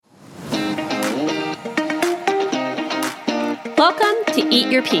Welcome to Eat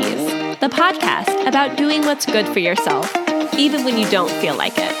Your Peas, the podcast about doing what's good for yourself, even when you don't feel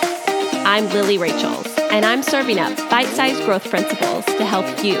like it. I'm Lily Rachels, and I'm serving up bite-sized growth principles to help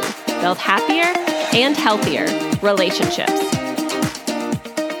you build happier and healthier relationships.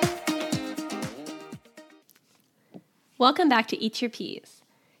 Welcome back to Eat Your Peas.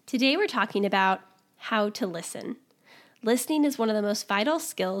 Today we're talking about how to listen. Listening is one of the most vital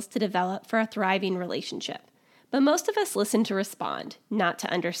skills to develop for a thriving relationship. But most of us listen to respond, not to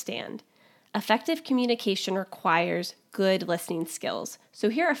understand. Effective communication requires good listening skills. So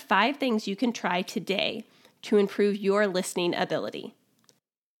here are 5 things you can try today to improve your listening ability.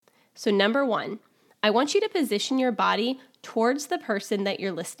 So number 1, I want you to position your body towards the person that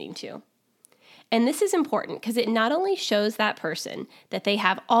you're listening to. And this is important because it not only shows that person that they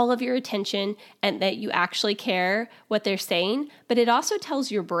have all of your attention and that you actually care what they're saying, but it also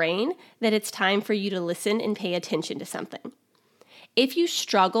tells your brain that it's time for you to listen and pay attention to something. If you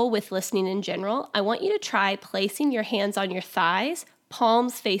struggle with listening in general, I want you to try placing your hands on your thighs,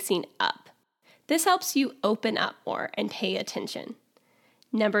 palms facing up. This helps you open up more and pay attention.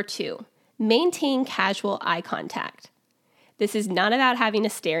 Number 2, maintain casual eye contact. This is not about having a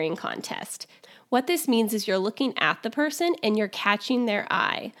staring contest. What this means is you're looking at the person and you're catching their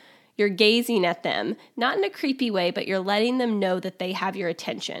eye. You're gazing at them, not in a creepy way, but you're letting them know that they have your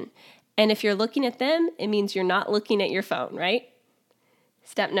attention. And if you're looking at them, it means you're not looking at your phone, right?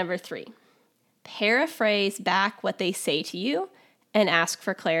 Step number 3, paraphrase back what they say to you and ask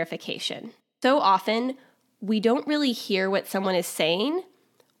for clarification. So often, we don't really hear what someone is saying.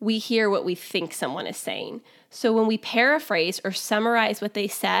 We hear what we think someone is saying. So when we paraphrase or summarize what they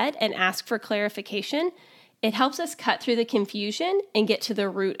said and ask for clarification, it helps us cut through the confusion and get to the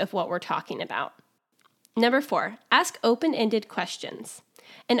root of what we're talking about. Number 4, ask open-ended questions.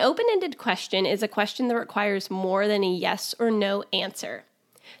 An open-ended question is a question that requires more than a yes or no answer.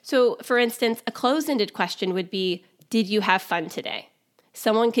 So for instance, a closed-ended question would be, did you have fun today?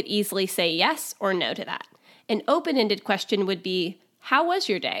 Someone could easily say yes or no to that. An open-ended question would be, how was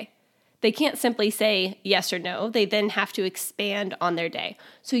your day? They can't simply say yes or no. They then have to expand on their day.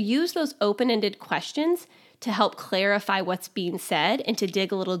 So use those open-ended questions to help clarify what's being said and to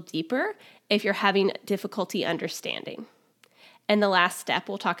dig a little deeper if you're having difficulty understanding. And the last step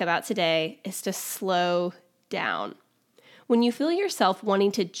we'll talk about today is to slow down. When you feel yourself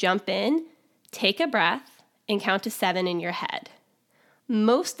wanting to jump in, take a breath and count to 7 in your head.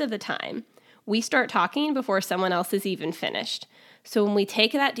 Most of the time, we start talking before someone else is even finished. So when we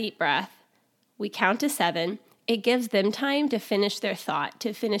take that deep breath, we count to 7, it gives them time to finish their thought,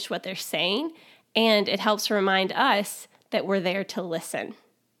 to finish what they're saying, and it helps remind us that we're there to listen.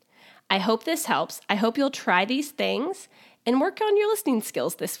 I hope this helps. I hope you'll try these things and work on your listening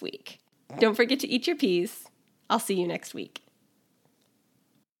skills this week. Don't forget to eat your peas. I'll see you next week.